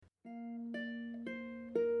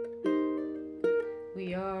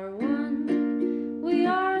We are one, we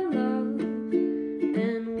are love,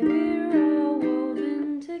 and we're all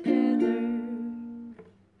woven together.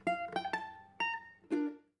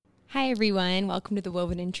 Hi, everyone. Welcome to the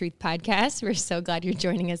Woven in Truth podcast. We're so glad you're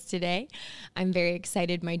joining us today. I'm very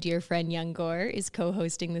excited. My dear friend Young Gore is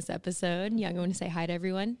co-hosting this episode. Young, I want to say hi to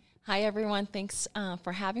everyone. Hi, everyone. Thanks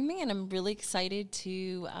for having me, and I'm really excited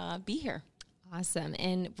to be here. Awesome.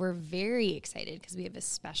 And we're very excited because we have a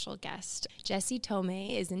special guest. Jessie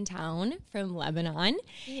Tomei is in town from Lebanon,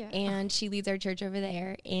 and she leads our church over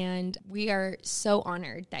there. And we are so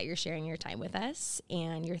honored that you're sharing your time with us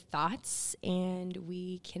and your thoughts. And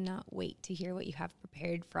we cannot wait to hear what you have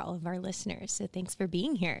prepared for all of our listeners. So thanks for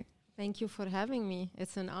being here. Thank you for having me.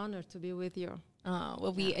 It's an honor to be with you.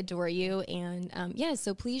 Well, we adore you. And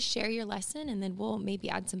so please share your lesson, and then we'll maybe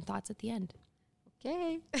add some thoughts at the end.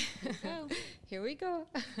 Okay, here we go.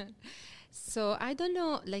 So I don't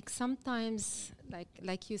know, like sometimes,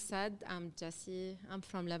 like you said, I'm Jessie. I'm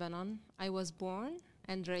from Lebanon. I was born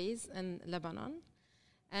and raised in Lebanon.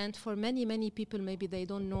 And for many, many people, maybe they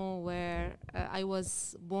don't know where I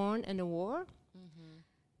was born in a war. Mm-hmm.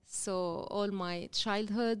 So all my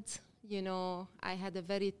childhood, I had a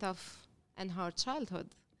very tough and hard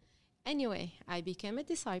childhood. Anyway, I became a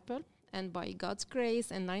disciple, and by God's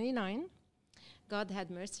grace in 1999, God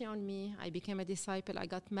had mercy on me. I became a disciple. I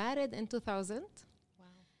got married in 2000.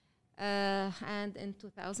 Wow. And in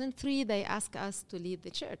 2003, they asked us to lead the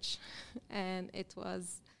church. And it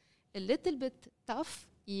was a little bit tough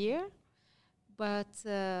year, but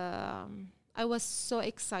I was so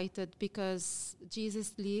excited because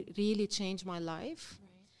Jesus really changed my life.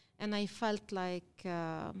 Right. And I felt like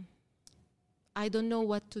I don't know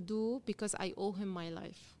what to do because I owe him my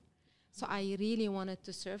life. So I really wanted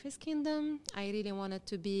to serve his kingdom. I really wanted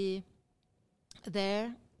to be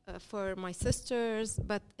there for my sisters,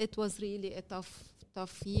 but it was really a tough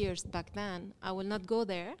years back then. I will not go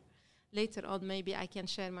there. Later on, maybe I can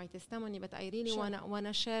share my testimony, but I really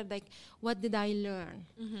wanna share, like, what did I learn,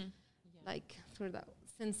 like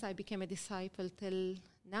since I became a disciple till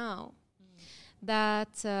now,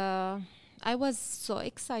 that I was so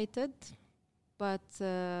excited. But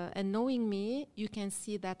and knowing me, you can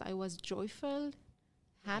see that I was joyful,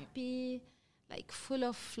 happy, like full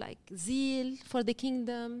of like zeal for the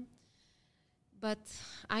kingdom. But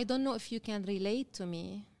I don't know if you can relate to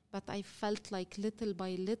me, but I felt like little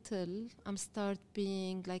by little, I'm start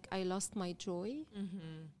being like I lost my joy,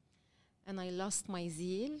 and I lost my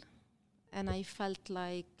zeal, and I felt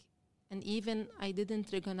like, and even I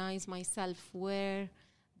didn't recognize myself. Where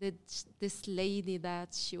did this lady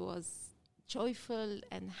that she was joyful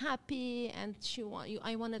and happy, and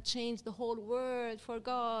I want to change the whole world for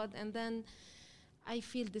God, and then I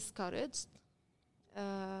feel discouraged.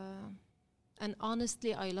 And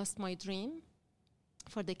honestly, I lost my dream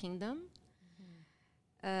for the kingdom.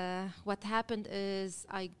 What happened is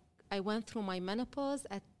I went through my menopause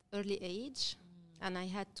at early age, and I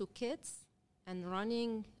had 2 kids, and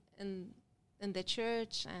running in the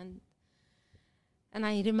church, and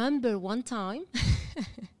I remember one time.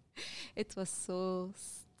 It was so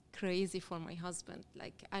crazy for my husband.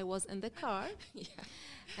 Like, I was in the car,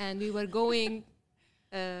 and we were going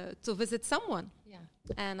to visit someone. Yeah.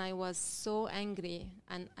 And I was so angry,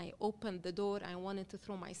 and I opened the door. I wanted to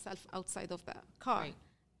throw myself outside of the car. Right.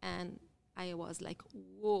 And I was like,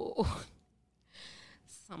 whoa,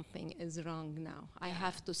 something is wrong now. Yeah. I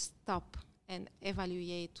have to stop and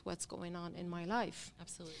evaluate what's going on in my life.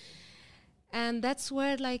 Absolutely. And that's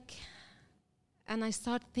where, like... And I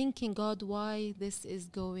start thinking, God, why this is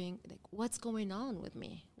going, like, what's going on with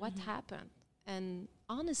me? What happened? And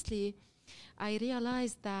honestly, I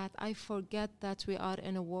realized that I forget that we are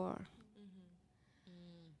in a war.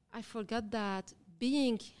 I forgot that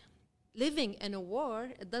living in a war,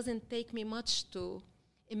 it doesn't take me much to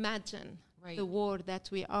imagine the war that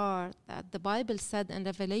we are. That the Bible said in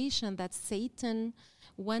Revelation that Satan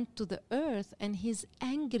went to the earth and he's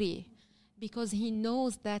angry because he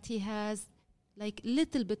knows that he has like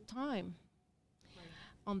little bit time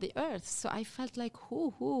on the earth. So I felt like,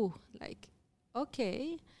 like,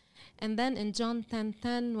 okay. And then in John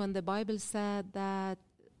 10:10, when the Bible said that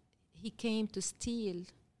he came to steal,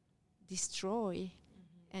 destroy,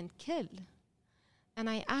 and kill. And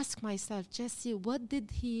I asked myself, Jessie, what did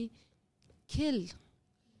he kill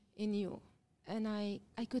in you? And I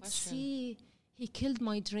could see he killed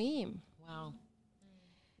my dream. Wow.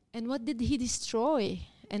 And what did he destroy?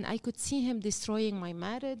 And I could see him destroying my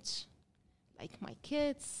marriage, like my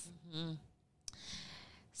kids.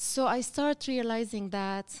 So I start realizing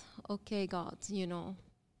that, okay, God,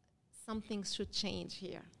 something should change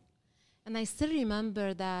here. And I still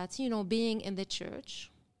remember that, being in the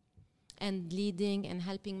church and leading and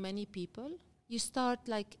helping many people,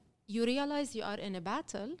 you realize you are in a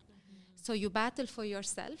battle. So you battle for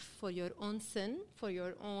yourself, for your own sin, for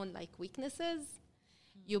your own weaknesses.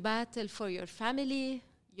 You battle for your family,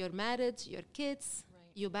 your marriage, your kids.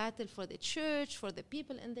 Right. You battle for the church, for the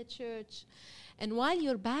people in the church. And while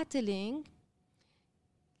you're battling,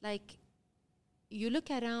 you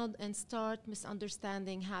look around and start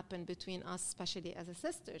misunderstanding happen between us, especially as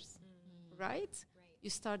sisters, right?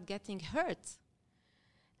 You start getting hurt.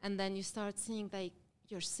 And then you start seeing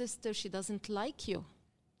your sister, she doesn't like you.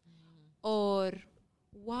 Or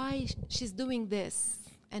why she's doing this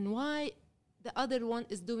and why the other one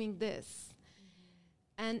is doing this.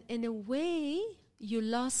 And in a way, you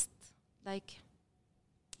lost,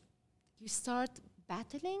 you start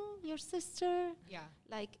battling your sister. Yeah.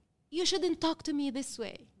 You shouldn't talk to me this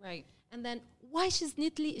way. Right. And then why she's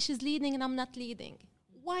leading and I'm not leading.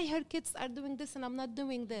 Why her kids are doing this and I'm not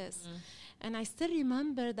doing this. And I still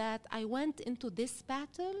remember that I went into this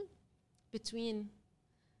battle between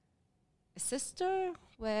a sister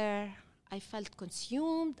where I felt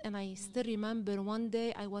consumed, and I still remember one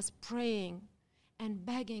day I was praying and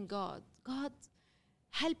begging God,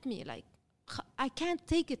 help me, I can't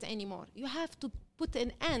take it anymore. You have to put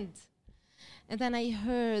an end. And then I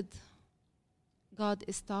heard God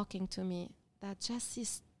is talking to me that, Jessie,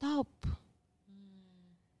 stop.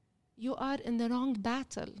 You are in the wrong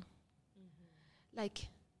battle.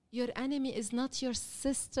 Your enemy is not your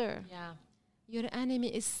sister. Yeah. Your enemy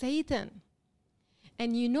is Satan.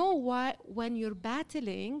 And you know why, when you're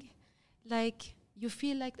battling, you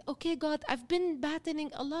feel okay, God, I've been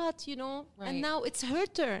battling a lot, Right. and now it's her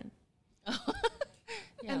turn.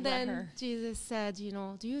 Yeah, and then Jesus said,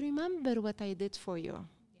 do you remember what I did for you?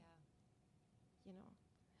 Yeah.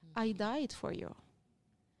 I died for you.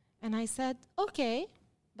 And I said, okay,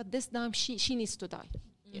 but this time she needs to die.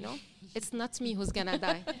 It's not me who's gonna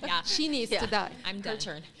die. Yeah. She needs to die. I'm done. Her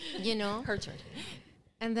turn. Her turn.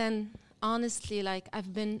 And then honestly,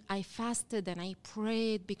 I fasted and I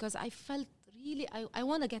prayed because I felt really, I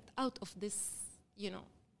want to get out of this,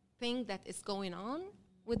 thing that is going on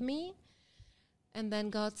with me. And then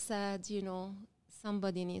God said,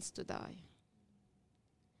 somebody needs to die.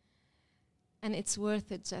 And it's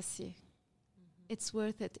worth it, Jessie. It's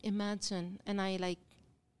worth it. Imagine. And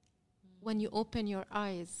when you open your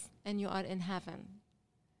eyes and you are in heaven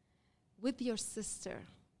with your sister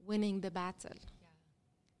winning the battle.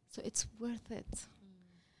 So it's worth it.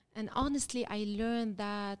 And honestly, I learned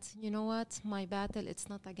that, my battle, it's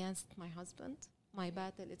not against my husband. My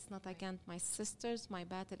battle, it's not against my sisters. My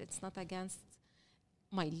battle, it's not against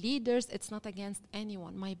my leaders. It's not against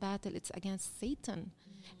anyone. My battle, it's against Satan.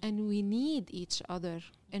 And we need each other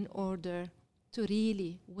in order to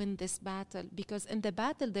really win this battle. Because in the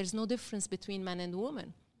battle, there's no difference between man and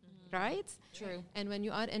woman, right? True. And when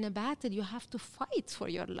you are in a battle, you have to fight for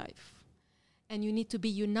your life. And you need to be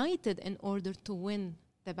united in order to win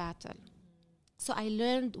the battle. So I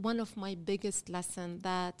learned one of my biggest lessons,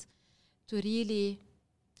 that to really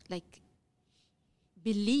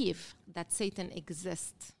believe that Satan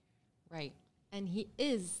exists. Right. And he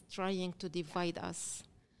is trying to divide us.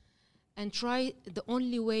 And the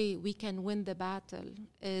only way we can win the battle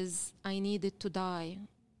is I needed to die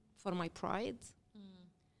for my pride.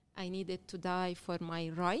 I needed to die for my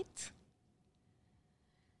right.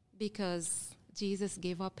 Because Jesus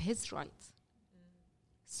gave up his right.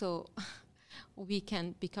 So we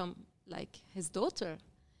can become like his daughter.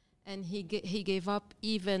 And he gave up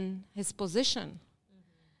even his position.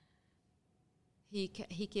 He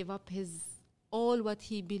gave up all what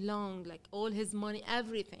he belonged, like all his money,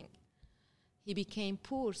 everything. He became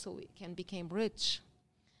poor so we can become rich.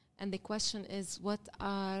 And the question is, what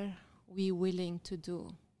are we willing to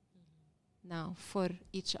do now for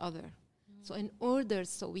each other? So in order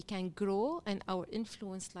so we can grow and our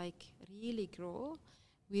influence really grow,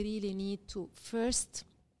 we really need to first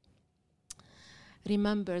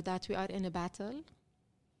remember that we are in a battle.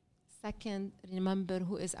 Second, remember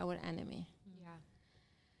who is our enemy. Yeah.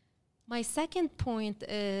 My second point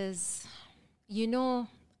is,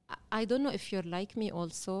 I don't know if you're like me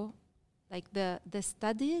also, the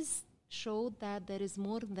studies showed that there is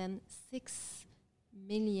more than 6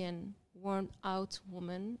 million worn out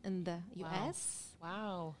women in the US.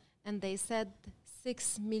 Wow. And they said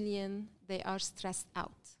 6 million, they are stressed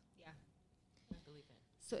out. Yeah, I believe it.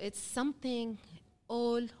 So it's something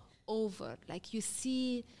all over. You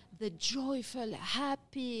see the joyful,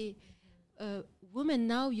 happy women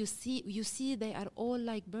now, you see they are all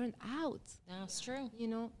burned out. That's true.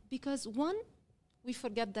 Because one, we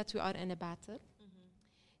forget that we are in a battle.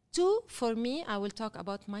 Two, for me, I will talk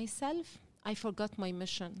about myself. I forgot my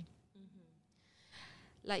mission.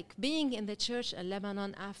 Like being in the church in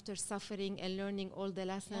Lebanon after suffering and learning all the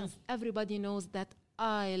lessons, everybody knows that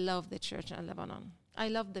I love the church in Lebanon. I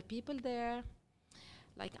love the people there.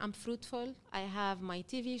 Like, I'm fruitful. I have my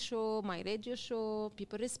TV show, my radio show.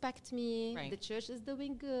 People respect me. Right. The church is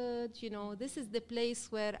doing good. You know, this is the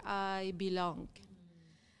place where I belong.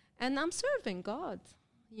 And I'm serving God,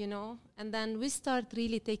 you know. And then we start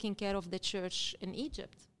really taking care of the church in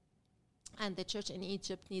Egypt. And the church in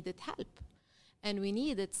Egypt needed help. And we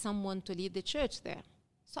needed someone to lead the church there.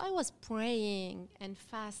 So I was praying and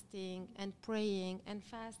fasting and praying and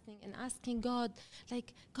fasting and asking God,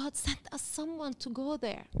 like, God, send us someone to go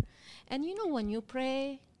there. And you know, when you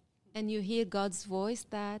pray and you hear God's voice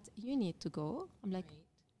that you need to go, I'm like,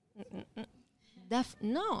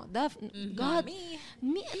 God, me,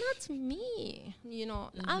 not me. You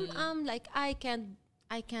know, I'm like, I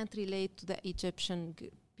can't relate to the Egyptian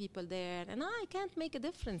people there, and I can't make a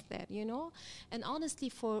difference there, you know. And honestly,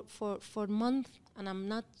 for months, and I'm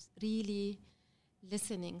not really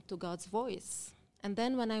listening to God's voice. And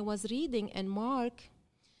then when I was reading in Mark,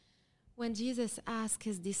 when Jesus asked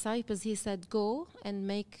his disciples, he said, go and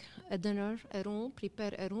make a dinner, a room,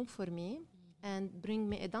 prepare a room for me, and bring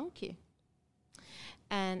me a donkey.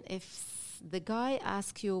 And if the guy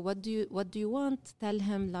asks you, what do you want, tell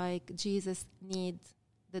him, like, Jesus needs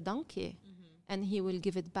the donkey, and he will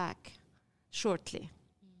give it back shortly.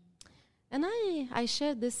 And I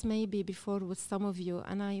shared this maybe before with some of you,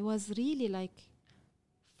 and I was really like,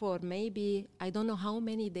 for maybe, I don't know how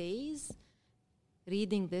many days,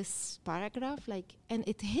 reading this paragraph, like, and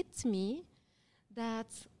it hit me that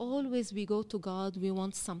always we go to God, we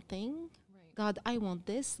want something. Right. God, I want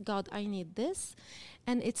this. God, I need this.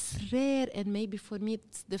 And it's rare, and maybe for me,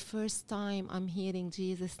 it's the first time I'm hearing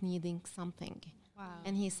Jesus needing something. Wow.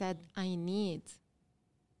 And he said, I need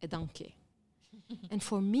a donkey. And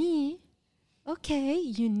for me, okay,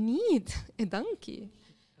 you need a donkey.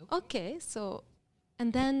 Okay, so,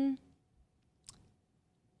 and then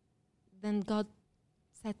God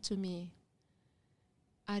said to me,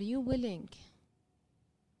 are you willing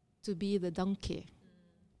to be the donkey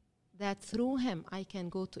that through him I can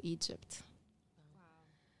go to Egypt? Wow.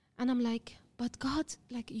 And I'm like, but God,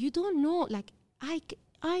 like, you don't know, like,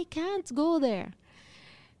 I can't go there.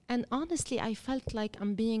 And honestly, I felt like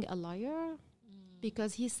I'm being a liar,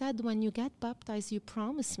 because he said, when you get baptized, you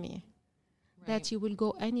promise me that you will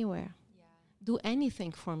go anywhere, do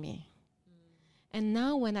anything for me. And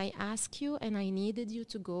now when I ask you and I needed you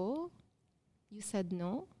to go, you said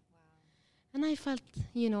no. Wow. And I felt,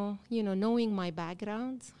 you know, knowing my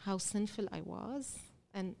background, how sinful I was,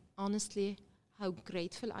 and honestly, how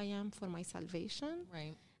grateful I am for my salvation.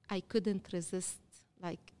 Right. I couldn't resist,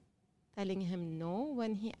 like, telling him no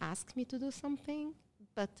when he asked me to do something.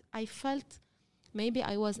 But I felt maybe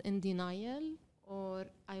I was in denial, or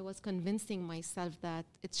I was convincing myself that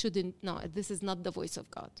this is not the voice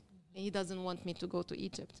of God. He doesn't want me to go to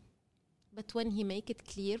Egypt. But when he make it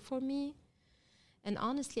clear for me, and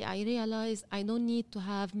honestly, I realized I don't need to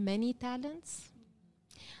have many talents.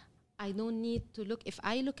 I don't need to look. If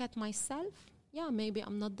I look at myself, maybe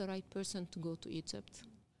I'm not the right person to go to Egypt.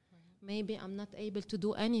 Maybe I'm not able to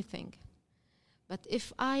do anything. But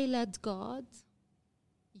if I let God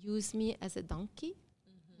use me as a donkey,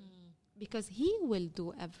 because he will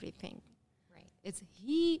do everything. Right. It's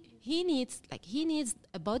he needs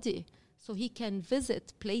a body so he can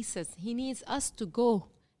visit places. He needs us to go,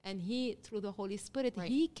 and he, through the Holy Spirit,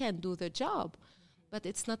 he can do the job. But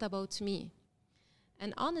it's not about me.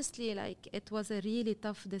 And honestly, like, it was a really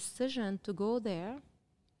tough decision to go there.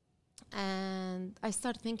 And I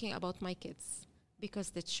started thinking about my kids,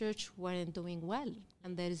 because the church weren't doing well,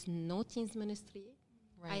 and there is no teens ministry.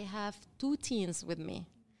 Right. I have 2 teens with me.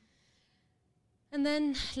 And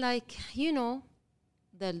then, like, you know,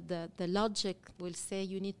 the logic will say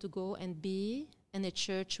you need to go and be in a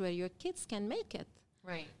church where your kids can make it.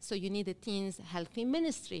 Right. So you need a teens healthy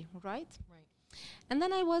ministry, right? Right. And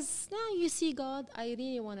then I was, you see, God, I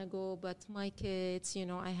really want to go, but my kids, you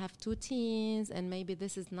know, I have 2 teens, and maybe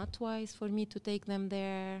this is not wise for me to take them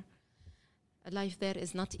there. Life there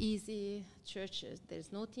is not easy. Churches,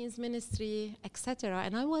 there's no teens ministry, etc.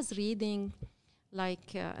 And I was reading,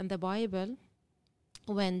 like, in the Bible,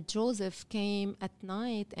 when Joseph came at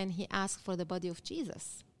night and he asked for the body of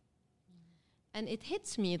Jesus. And it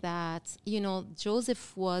hits me that, you know,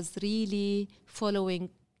 Joseph was really following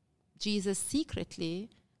Jesus secretly,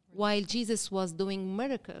 while Jesus was doing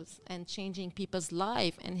miracles and changing people's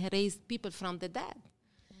life, and he raised people from the dead.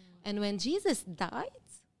 And when Jesus died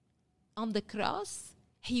on the cross,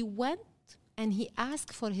 he went and he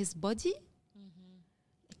asked for his body,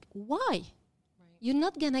 like, why? Right. You're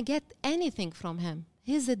not going to get anything from him.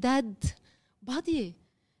 He's a dead body.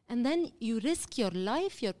 And then you risk your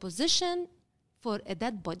life, your position for a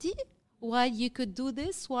dead body while you could do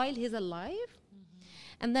this while he's alive.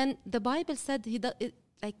 And then the Bible said he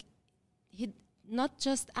not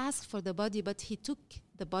just asked for the body, but he took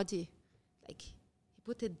the body, like he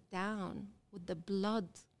put it down with the blood,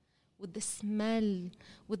 with the smell,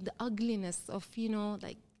 with the ugliness of,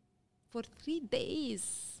 like for 3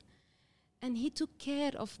 days. And he took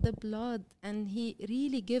care of the blood, and he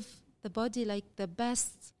really gave the body like the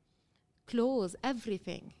best clothes,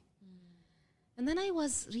 everything. And then I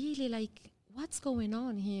was really like, what's going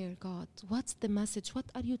on here, God? What's the message? What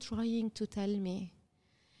are you trying to tell me?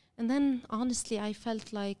 And then, honestly, I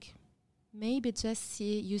felt like maybe, Jesse,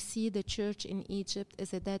 you see the church in Egypt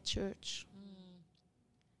is a dead church.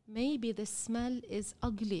 Maybe the smell is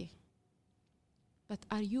ugly. But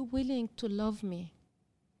are you willing to love me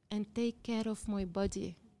and take care of my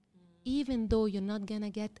body, even though you're not going to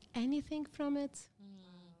get anything from it?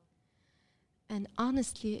 And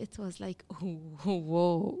honestly, it was like,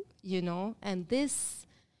 whoa, And this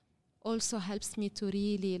also helps me to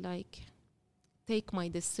really take my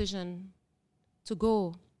decision to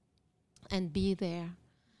go and be there.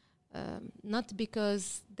 Not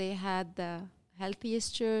because they had the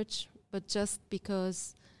healthiest church, but just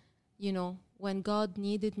because, when God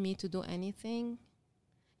needed me to do anything,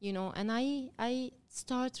 and I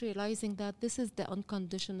start realizing that this is the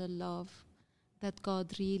unconditional love that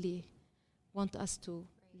God really wants us to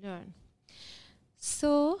learn.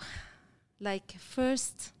 So,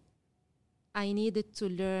 first, I needed to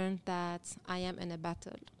learn that I am in a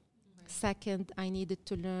battle. Second, I needed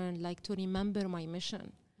to learn, to remember my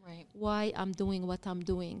mission. Right. Why I'm doing what I'm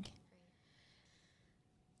doing.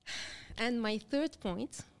 And my third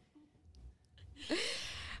point,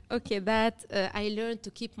 that I learned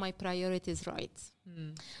to keep my priorities right.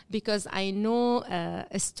 Because I know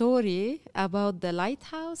a story about the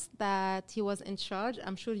lighthouse that he was in charge.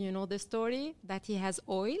 I'm sure you know the story, that he has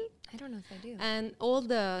oil. I don't know if I do. And all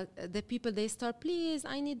the people, they start, please,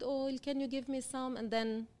 I need oil. Can you give me some? And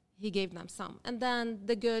then he gave them some. And then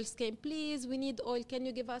the girls came, please, we need oil. Can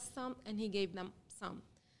you give us some? And he gave them some.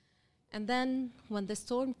 And then when the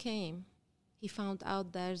storm came, he found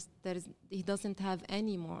out he doesn't have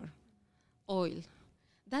any more oil.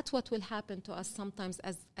 That's what will happen to us sometimes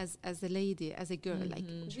as a lady, as a girl.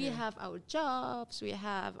 We have our jobs, we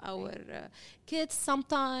have our kids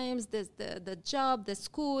sometimes, the job, the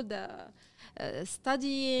school, the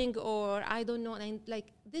studying, or I don't know. And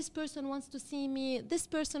this person wants to see me, this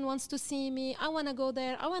person wants to see me, I want to go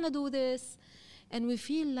there, I want to do this. And we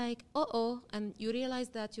feel like, and you realize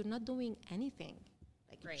that you're not doing anything.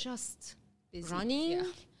 Just Busy. Running,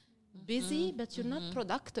 busy, but you're not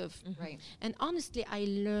productive. Right. And honestly, I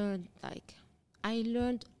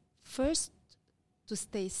learned first to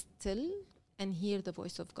stay still and hear the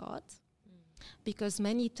voice of God. Because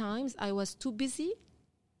many times I was too busy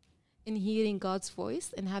in hearing God's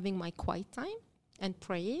voice and having my quiet time and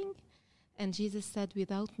praying. And Jesus said,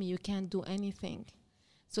 without me, you can't do anything.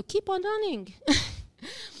 So keep on running,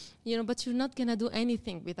 but you're not going to do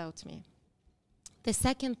anything without me. The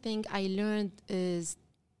second thing I learned is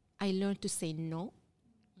I learned to say no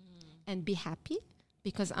and be happy,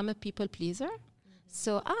 because I'm a people pleaser.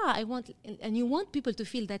 So, I want, and you want people to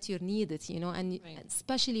feel that you're needed, and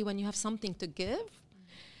especially when you have something to give.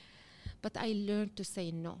 But I learned to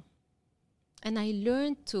say no. And I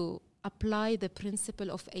learned to apply the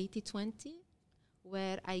principle of 80-20,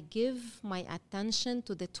 where I give my attention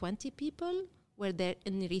to the 20 people, where they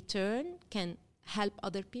in return can help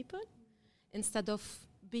other people, instead of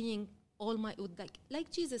being all my,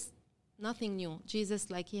 like Jesus, nothing new. Jesus,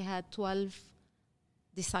 he had 12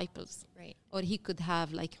 disciples. Right. Or he could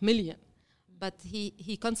have million. But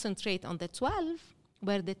he concentrate on the 12,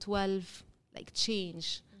 where the 12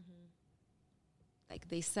 change.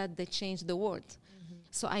 They said they changed the world.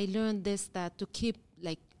 So I learned this, that to keep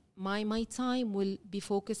my time will be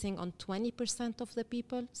focusing on 20% of the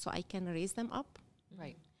people, so I can raise them up.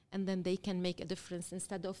 Right. And then they can make a difference,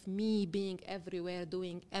 instead of me being everywhere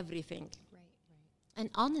doing everything. Right. And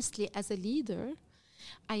honestly, as a leader,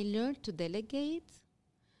 I learned to delegate,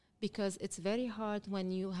 because it's very hard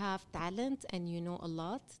when you have talent and you know a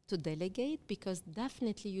lot to delegate, because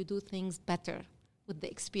definitely you do things better with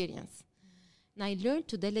the experience. And I learned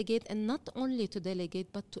to delegate, and not only to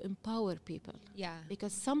delegate, but to empower people. Yeah.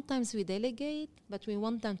 Because sometimes we delegate, but we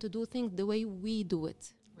want them to do things the way we do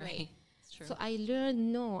it. Right. It's true. So I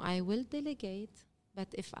learned, no, I will delegate, but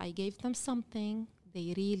if I gave them something,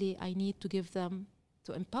 I need to give them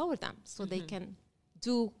to empower them so they can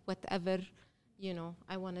do whatever,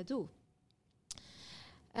 I want to do.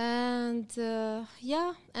 And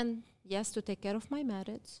and yes, to take care of my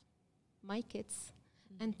marriage, my kids,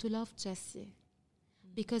 and to love Jesse.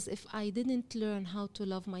 Because if I didn't learn how to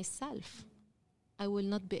love myself, I will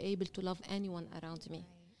not be able to love anyone around me.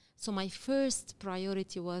 So my first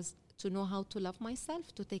priority was to know how to love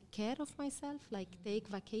myself, to take care of myself, like take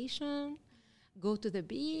vacation, go to the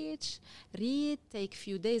beach, read, take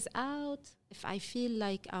few days out. If I feel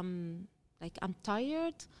like I'm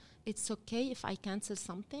tired, it's okay if I cancel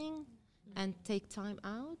something and take time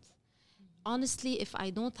out. Honestly, if I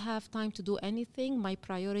don't have time to do anything, my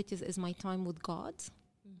priorities is my time with God,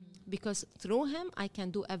 because through Him I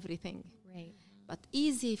can do everything. Right. But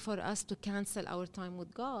easy for us to cancel our time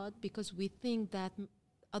with God because we think that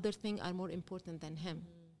other things are more important than Him.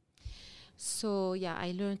 So yeah,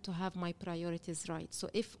 I learned to have my priorities right. So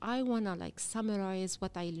if I wanna summarize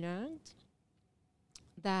what I learned,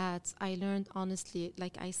 that I learned honestly,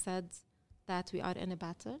 like I said, that we are in a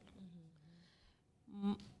battle.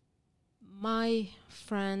 My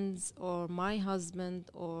friends or my husband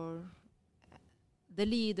or the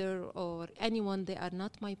leader or anyone, they are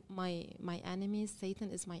not my enemies. Satan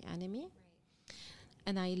is my enemy.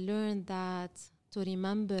 And I learned that to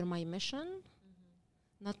remember my mission,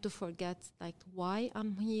 not to forget why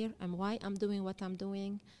I'm here and why I'm doing what I'm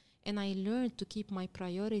doing. And I learned to keep my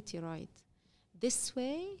priority right. This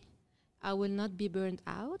way, I will not be burned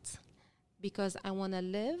out because I want to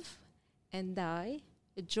live and die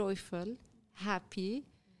joyful, happy,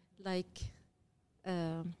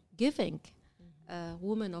 giving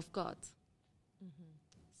woman of God.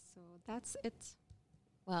 So that's it.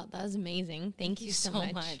 Well, that was amazing. Thank you so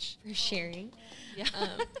much for sharing. Yeah.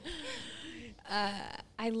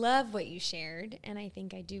 I love what you shared, and I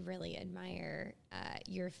think I do really admire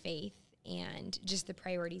your faith and just the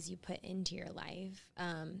priorities you put into your life.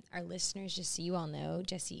 Our listeners, just so you all know,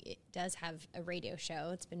 Jessie does have a radio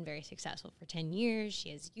show. It's been very successful for 10 years.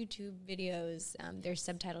 She has YouTube videos. They're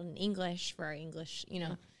subtitled in English for our English,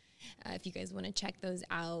 if you guys want to check those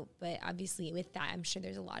out. But obviously with that, I'm sure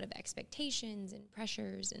there's a lot of expectations and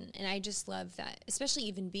pressures. And I just love that, especially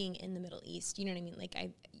even being in the Middle East, you know what I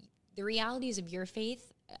mean? The realities of your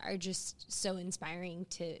faith are just so inspiring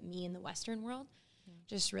to me in the Western world.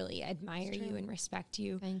 Just really admire you and respect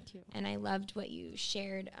you. Thank you. And I loved what you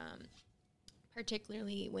shared,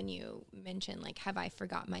 particularly when you mentioned, have I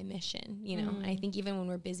forgot my mission? And I think even when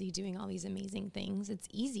we're busy doing all these amazing things, it's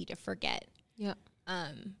easy to forget. Yeah.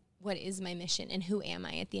 What is my mission and who am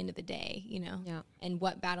I at the end of the day, Yeah. and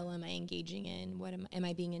what battle am I engaging in? What am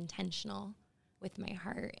I being intentional with my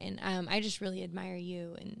heart? And I just really admire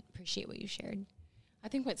you and appreciate what you shared. I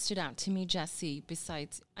think what stood out to me, Jessie,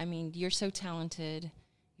 besides, you're so talented.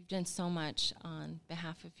 You've done so much on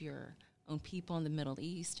behalf of your own people in the Middle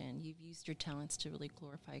East, and you've used your talents to really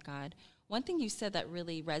glorify God. One thing you said that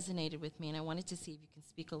really resonated with me, and I wanted to see if you can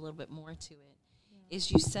speak a little bit more to it, is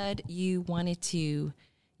you said you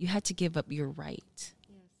had to give up your right.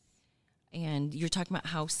 Yes. And you're talking about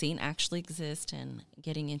how Satan actually exists and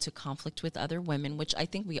getting into conflict with other women, which I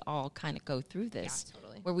think we all kind of go through this,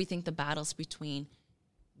 where we think the battle's between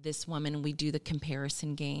this woman and we do the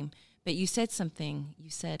comparison game. But you said something. You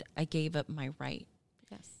said, I gave up my right.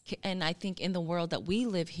 Yes. And I think in the world that we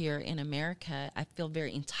live here in America, I feel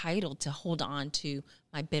very entitled to hold on to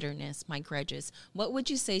my bitterness, my grudges. What would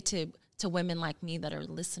you say to women like me that are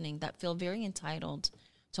listening that feel very entitled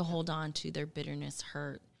to hold on to their bitterness,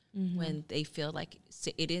 hurt, when they feel like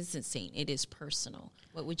it isn't Satan, it is personal?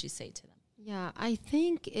 What would you say to them? Yeah, I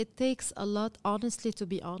think it takes a lot, honestly, to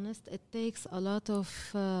be honest, it takes a lot of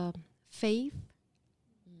faith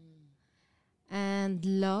and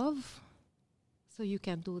love so you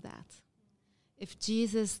can do that. If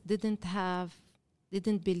Jesus didn't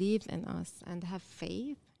believe in us and have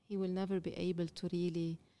faith, He will never be able to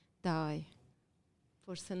really die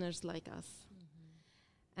for sinners like us.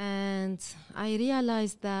 And I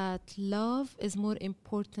realized that love is more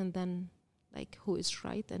important than who is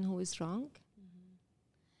right and who is wrong.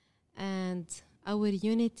 And our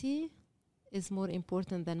unity is more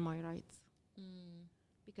important than my rights.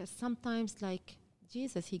 Because sometimes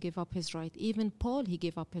Jesus, He gave up His right. Even Paul, he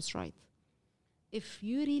gave up his right. If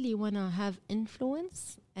you really want to have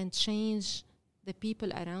influence and change the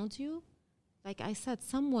people around you, like I said,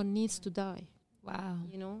 someone needs to die. Wow.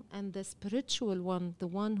 And the spiritual one, the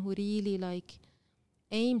one who really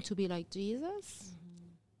aim to be like Jesus,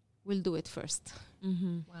 will do it first.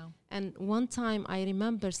 Wow. And one time I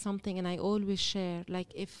remember something, and I always share,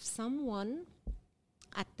 if someone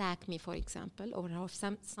attack me, for example, or have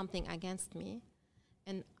something against me,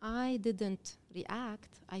 and I didn't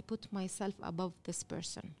react, I put myself above this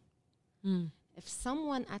person. If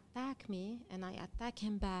someone attack me and I attack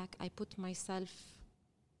him back, I put myself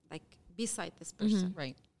like beside this person.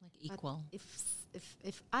 Right. Like But equal.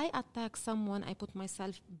 if I attack someone, I put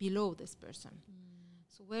myself below this person.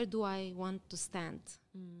 So where do I want to stand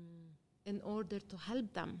in order to help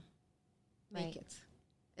them make Right. it?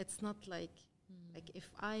 It's not like if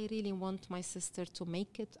I really want my sister to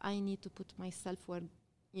make it, I need to put myself where,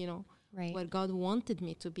 Right. where God wanted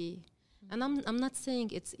me to be. And I'm not saying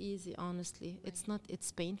it's easy, honestly. It's not. It's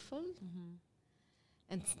painful.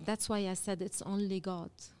 And that's why I said it's only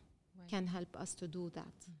God can help us to do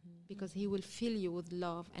that, because He will fill you with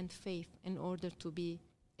love and faith in order to be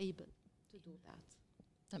able to do that.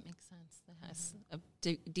 That makes sense. That has a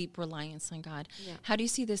deep reliance on God. Yeah. How do you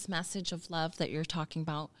see this message of love that you're talking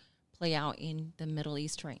about play out in the Middle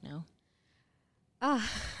East right now?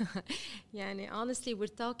 Yani honestly, we're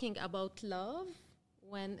talking about love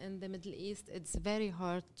when in the Middle East it's very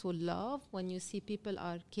hard to love when you see people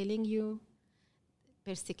are killing you,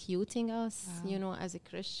 persecuting us, as a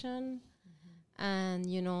Christian. And,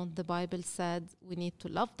 the Bible said we need to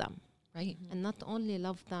love them. Right. And not only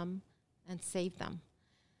love them and save them.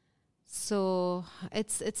 So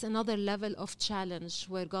it's another level of challenge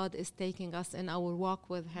where God is taking us in our walk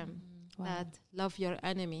with Him. Wow. That love your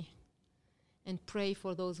enemy and pray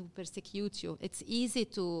for those who persecute you. It's easy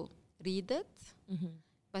to read it,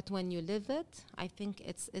 but when you live it, I think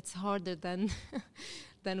it's harder than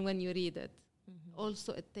than when you read it.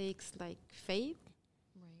 Also, it takes like faith,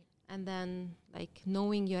 Right. and then like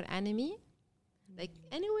knowing your enemy. Like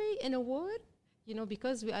anyway, in a war,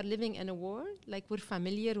 because we are living in a war, like we're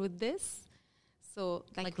familiar with this. So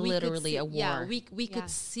Like we could literally see- a Yeah, war. we Yeah. could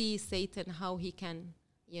see Satan, how he can,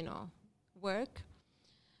 work.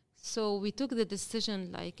 So we took the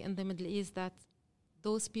decision, like in the Middle East, that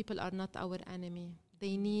those people are not our enemy.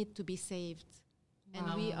 They need to be saved. And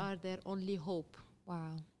we Wow. are their only hope.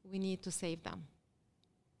 Wow. We need to save them.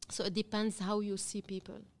 So it depends how you see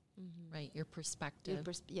people. Right. Your perspective.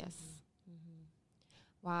 Yes.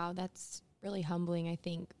 Wow, that's really humbling, I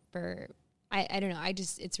think, I don't know,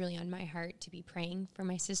 it's really on my heart to be praying for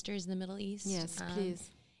my sisters in the Middle East. Yes, please.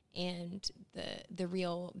 And the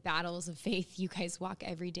real battles of faith you guys walk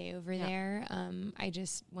every day over Yeah. there. I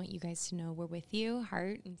just want you guys to know we're with you,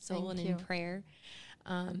 heart and soul, Thank and you. in prayer.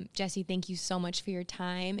 Jessie, thank you so much for your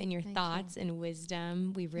time and your Thank thoughts and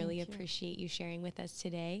wisdom. We really Thank you. appreciate you sharing with us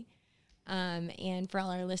today. And for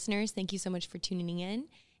all our listeners, thank you so much for tuning in.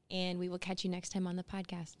 And we will catch you next time on the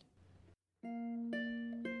podcast.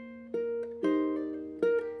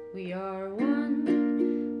 We are one.